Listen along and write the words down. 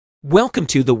Welcome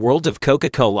to the world of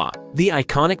Coca-Cola, the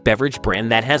iconic beverage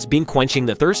brand that has been quenching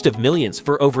the thirst of millions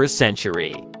for over a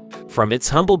century. From its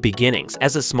humble beginnings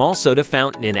as a small soda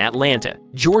fountain in Atlanta,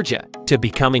 Georgia, to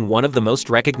becoming one of the most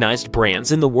recognized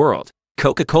brands in the world,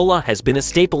 Coca-Cola has been a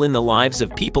staple in the lives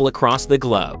of people across the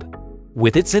globe.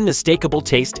 With its unmistakable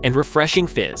taste and refreshing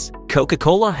fizz,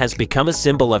 Coca-Cola has become a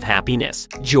symbol of happiness,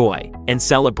 joy, and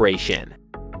celebration.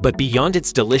 But beyond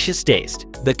its delicious taste,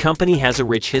 the company has a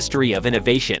rich history of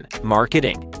innovation,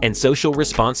 marketing, and social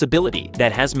responsibility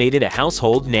that has made it a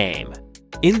household name.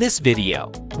 In this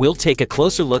video, we'll take a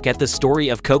closer look at the story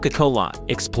of Coca-Cola,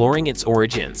 exploring its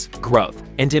origins, growth,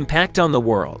 and impact on the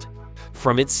world.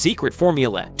 From its secret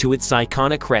formula to its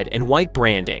iconic red and white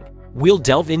branding, we'll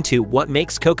delve into what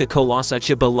makes Coca-Cola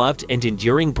such a beloved and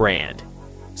enduring brand.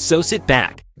 So sit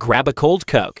back, grab a cold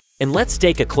Coke, and let's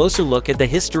take a closer look at the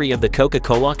history of the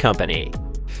Coca-Cola Company.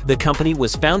 The company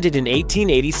was founded in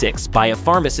 1886 by a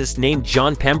pharmacist named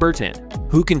John Pemberton,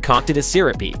 who concocted a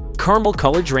syrupy,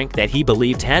 caramel-colored drink that he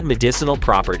believed had medicinal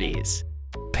properties.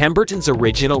 Pemberton's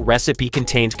original recipe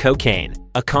contained cocaine,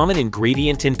 a common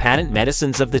ingredient in patent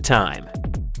medicines of the time.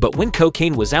 But when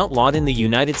cocaine was outlawed in the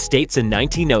United States in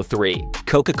 1903,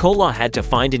 Coca-Cola had to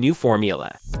find a new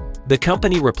formula. The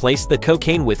company replaced the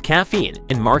cocaine with caffeine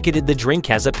and marketed the drink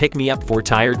as a pick-me-up for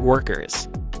tired workers.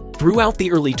 Throughout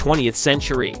the early 20th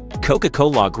century,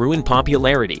 Coca-Cola grew in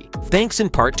popularity, thanks in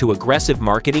part to aggressive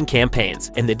marketing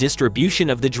campaigns and the distribution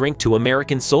of the drink to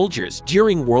American soldiers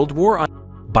during World War I.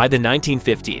 By the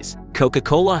 1950s,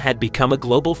 Coca-Cola had become a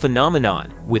global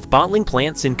phenomenon, with bottling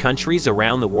plants in countries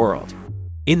around the world.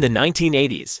 In the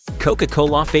 1980s,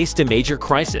 Coca-Cola faced a major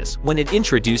crisis when it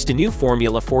introduced a new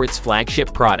formula for its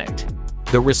flagship product.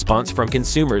 The response from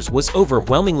consumers was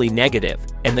overwhelmingly negative,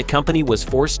 and the company was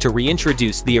forced to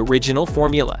reintroduce the original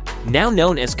formula, now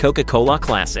known as Coca-Cola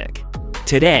Classic.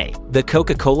 Today, the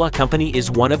Coca-Cola Company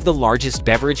is one of the largest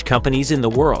beverage companies in the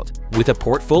world, with a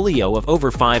portfolio of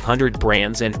over 500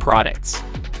 brands and products.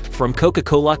 From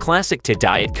Coca-Cola Classic to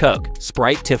Diet Coke,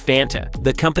 Sprite to Fanta,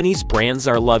 the company's brands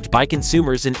are loved by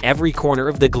consumers in every corner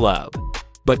of the globe.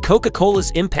 But Coca-Cola's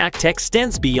impact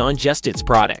extends beyond just its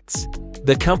products.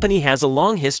 The company has a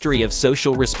long history of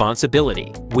social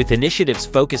responsibility, with initiatives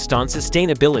focused on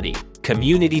sustainability,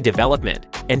 community development,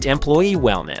 and employee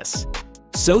wellness.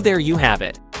 So there you have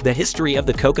it, the history of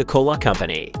the Coca-Cola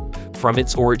Company. From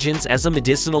its origins as a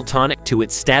medicinal tonic to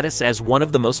its status as one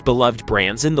of the most beloved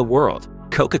brands in the world,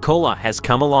 Coca-Cola has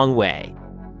come a long way.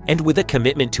 And with a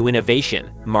commitment to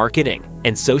innovation, marketing,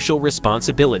 and social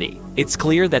responsibility, it's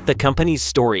clear that the company's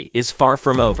story is far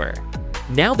from over.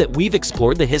 Now that we've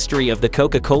explored the history of the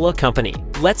Coca-Cola Company,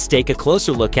 let's take a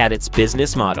closer look at its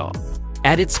business model.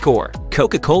 At its core,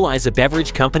 Coca-Cola is a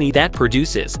beverage company that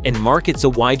produces and markets a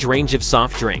wide range of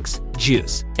soft drinks,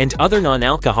 juice, and other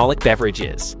non-alcoholic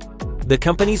beverages. The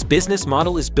company's business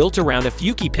model is built around a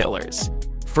few key pillars.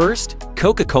 First,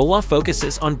 Coca-Cola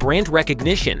focuses on brand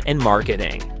recognition and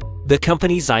marketing. The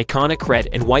company's iconic red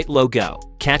and white logo,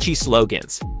 catchy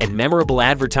slogans, and memorable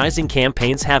advertising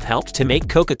campaigns have helped to make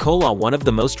Coca-Cola one of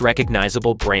the most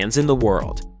recognizable brands in the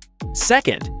world.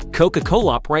 Second,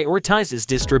 Coca-Cola prioritizes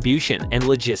distribution and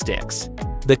logistics.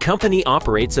 The company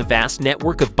operates a vast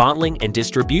network of bottling and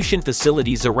distribution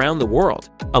facilities around the world,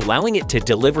 allowing it to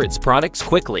deliver its products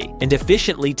quickly and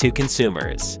efficiently to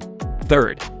consumers.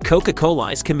 Third,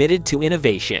 Coca-Cola is committed to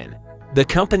innovation. The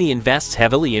company invests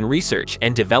heavily in research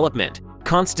and development,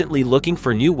 constantly looking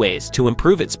for new ways to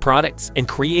improve its products and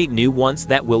create new ones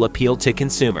that will appeal to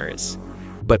consumers.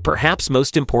 But perhaps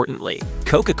most importantly,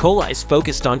 Coca-Cola is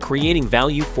focused on creating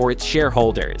value for its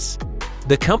shareholders.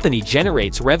 The company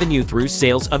generates revenue through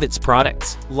sales of its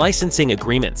products, licensing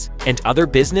agreements, and other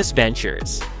business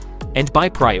ventures. And by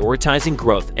prioritizing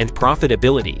growth and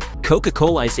profitability,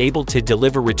 Coca-Cola is able to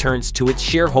deliver returns to its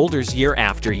shareholders year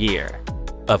after year.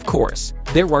 Of course,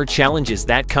 there are challenges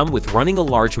that come with running a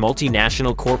large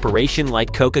multinational corporation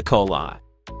like Coca-Cola.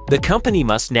 The company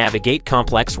must navigate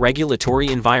complex regulatory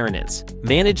environments,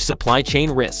 manage supply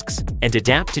chain risks, and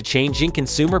adapt to changing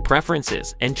consumer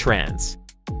preferences and trends.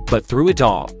 But through it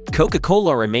all,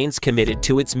 Coca-Cola remains committed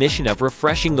to its mission of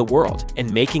refreshing the world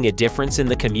and making a difference in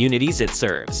the communities it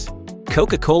serves.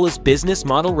 Coca-Cola's business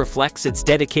model reflects its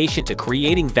dedication to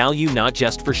creating value not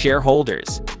just for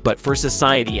shareholders, but for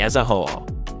society as a whole.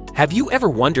 Have you ever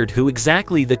wondered who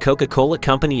exactly the Coca-Cola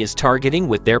Company is targeting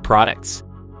with their products?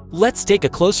 Let's take a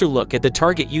closer look at the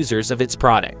target users of its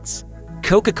products.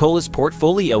 Coca-Cola's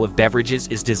portfolio of beverages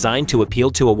is designed to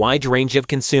appeal to a wide range of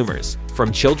consumers,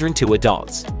 from children to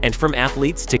adults, and from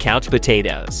athletes to couch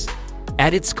potatoes.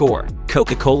 At its core,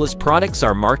 Coca-Cola's products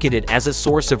are marketed as a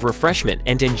source of refreshment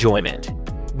and enjoyment.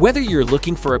 Whether you're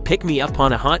looking for a pick-me-up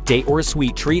on a hot day or a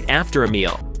sweet treat after a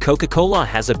meal, Coca-Cola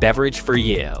has a beverage for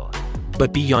you.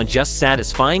 But beyond just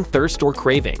satisfying thirst or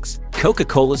cravings,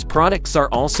 Coca-Cola's products are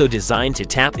also designed to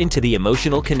tap into the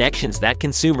emotional connections that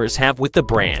consumers have with the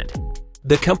brand.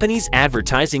 The company's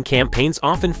advertising campaigns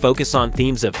often focus on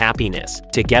themes of happiness,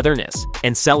 togetherness,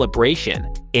 and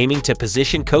celebration, aiming to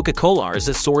position Coca-Cola as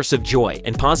a source of joy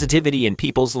and positivity in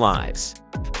people's lives.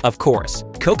 Of course,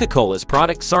 Coca-Cola's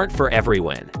products aren't for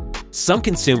everyone. Some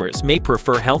consumers may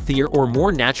prefer healthier or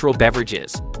more natural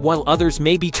beverages, while others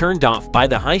may be turned off by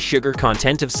the high sugar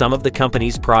content of some of the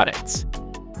company's products.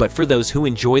 But for those who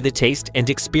enjoy the taste and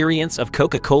experience of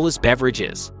Coca-Cola's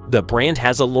beverages, the brand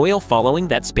has a loyal following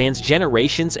that spans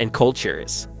generations and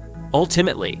cultures.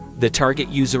 Ultimately, the target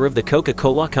user of the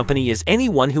Coca-Cola Company is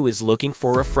anyone who is looking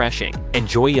for a refreshing,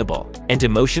 enjoyable, and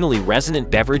emotionally resonant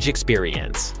beverage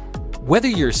experience. Whether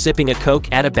you're sipping a Coke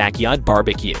at a backyard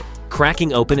barbecue,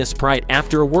 cracking open a Sprite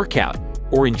after a workout,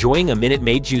 or enjoying a Minute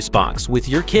Maid juice box with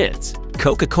your kids,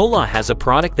 Coca-Cola has a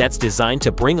product that's designed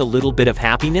to bring a little bit of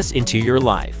happiness into your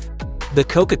life. The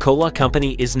Coca-Cola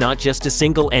Company is not just a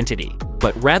single entity,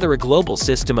 but rather a global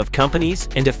system of companies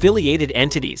and affiliated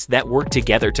entities that work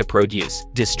together to produce,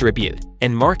 distribute,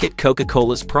 and market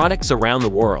Coca-Cola's products around the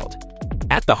world.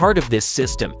 At the heart of this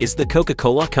system is the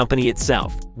Coca-Cola Company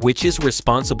itself, which is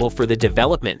responsible for the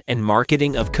development and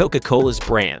marketing of Coca-Cola's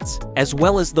brands, as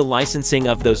well as the licensing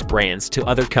of those brands to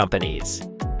other companies.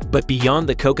 But beyond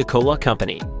the Coca-Cola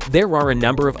Company, there are a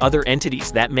number of other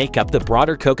entities that make up the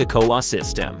broader Coca-Cola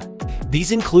system.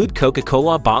 These include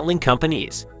Coca-Cola bottling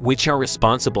companies, which are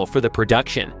responsible for the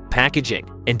production, packaging,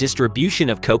 and distribution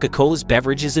of Coca-Cola's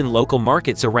beverages in local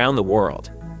markets around the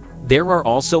world. There are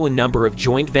also a number of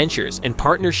joint ventures and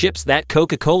partnerships that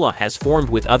Coca-Cola has formed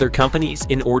with other companies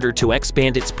in order to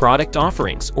expand its product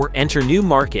offerings or enter new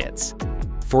markets.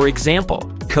 For example,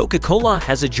 Coca-Cola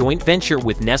has a joint venture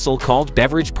with Nestle called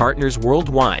Beverage Partners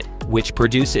Worldwide, which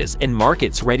produces and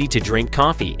markets ready-to-drink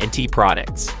coffee and tea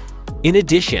products. In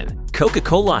addition,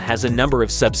 Coca-Cola has a number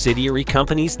of subsidiary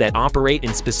companies that operate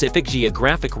in specific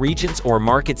geographic regions or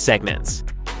market segments.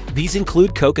 These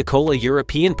include Coca-Cola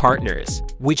European Partners,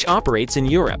 which operates in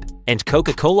Europe, and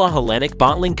Coca-Cola Hellenic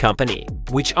Bottling Company,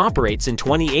 which operates in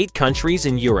 28 countries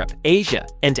in Europe, Asia,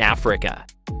 and Africa.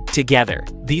 Together,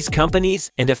 these companies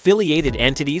and affiliated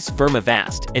entities form a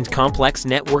vast and complex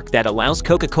network that allows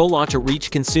Coca-Cola to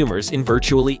reach consumers in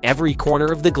virtually every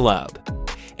corner of the globe.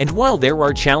 And while there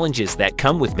are challenges that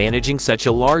come with managing such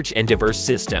a large and diverse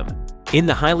system, in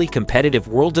the highly competitive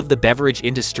world of the beverage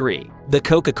industry, the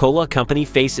Coca-Cola Company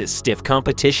faces stiff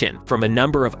competition from a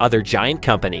number of other giant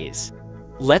companies.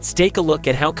 Let's take a look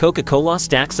at how Coca-Cola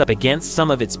stacks up against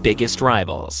some of its biggest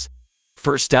rivals.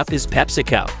 First up is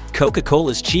PepsiCo,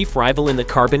 Coca-Cola's chief rival in the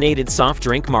carbonated soft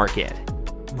drink market.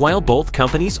 While both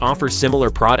companies offer similar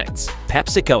products,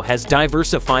 PepsiCo has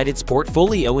diversified its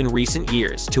portfolio in recent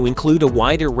years to include a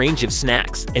wider range of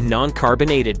snacks and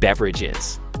non-carbonated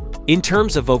beverages. In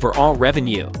terms of overall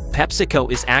revenue,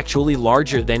 PepsiCo is actually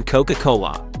larger than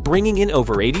Coca-Cola, bringing in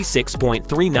over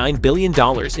 $86.39 billion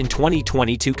in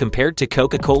 2022 compared to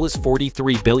Coca-Cola's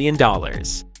 $43 billion.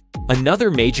 Another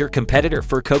major competitor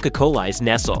for Coca-Cola is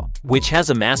Nestle, which has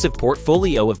a massive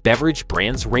portfolio of beverage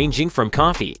brands ranging from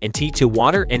coffee and tea to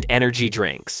water and energy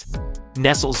drinks.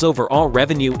 Nestle's overall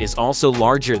revenue is also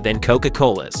larger than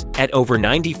Coca-Cola's, at over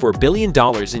 $94 billion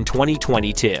in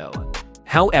 2022.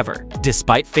 However,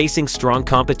 despite facing strong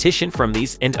competition from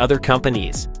these and other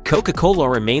companies, Coca-Cola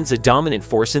remains a dominant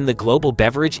force in the global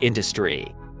beverage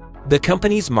industry. The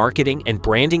company's marketing and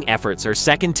branding efforts are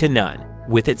second to none,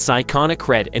 with its iconic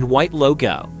red and white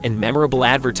logo and memorable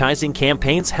advertising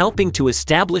campaigns helping to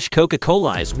establish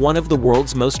Coca-Cola as one of the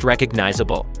world's most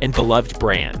recognizable and beloved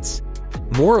brands.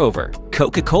 Moreover,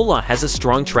 Coca-Cola has a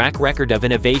strong track record of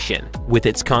innovation, with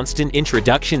its constant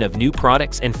introduction of new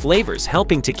products and flavors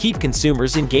helping to keep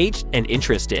consumers engaged and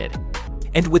interested.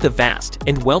 And with a vast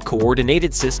and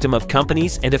well-coordinated system of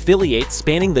companies and affiliates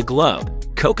spanning the globe,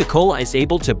 Coca-Cola is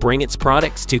able to bring its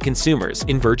products to consumers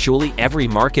in virtually every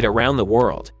market around the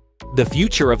world. The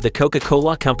future of the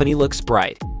Coca-Cola Company looks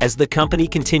bright, as the company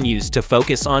continues to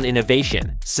focus on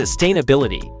innovation,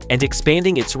 sustainability, and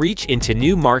expanding its reach into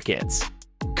new markets.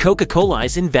 Coca-Cola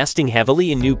is investing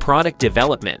heavily in new product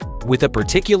development, with a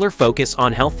particular focus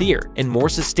on healthier and more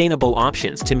sustainable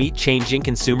options to meet changing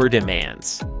consumer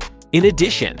demands. In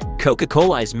addition,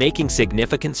 Coca-Cola is making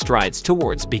significant strides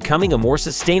towards becoming a more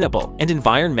sustainable and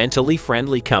environmentally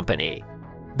friendly company.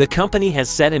 The company has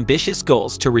set ambitious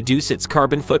goals to reduce its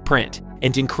carbon footprint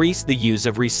and increase the use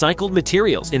of recycled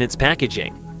materials in its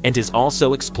packaging, and is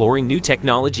also exploring new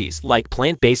technologies like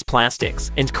plant-based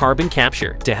plastics and carbon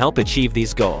capture to help achieve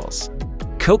these goals.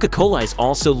 Coca-Cola is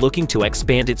also looking to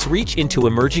expand its reach into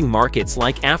emerging markets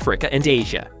like Africa and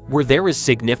Asia, where there is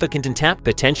significant untapped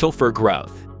potential for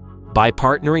growth. By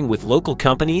partnering with local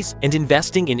companies and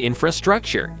investing in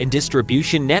infrastructure and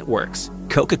distribution networks,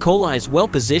 Coca-Cola is well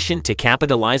positioned to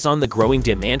capitalize on the growing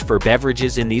demand for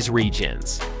beverages in these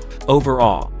regions.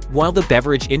 Overall, while the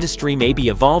beverage industry may be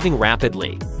evolving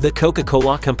rapidly, the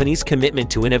Coca-Cola Company's commitment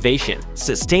to innovation,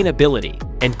 sustainability,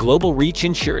 and global reach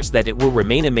ensures that it will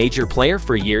remain a major player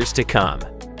for years to come.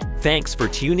 Thanks for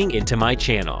tuning into my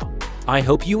channel. I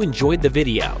hope you enjoyed the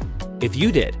video. If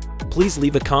you did, please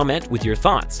leave a comment with your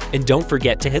thoughts and don't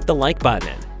forget to hit the like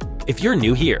button. If you're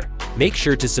new here, make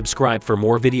sure to subscribe for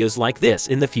more videos like this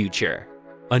in the future.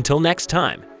 Until next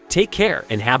time, take care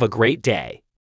and have a great day.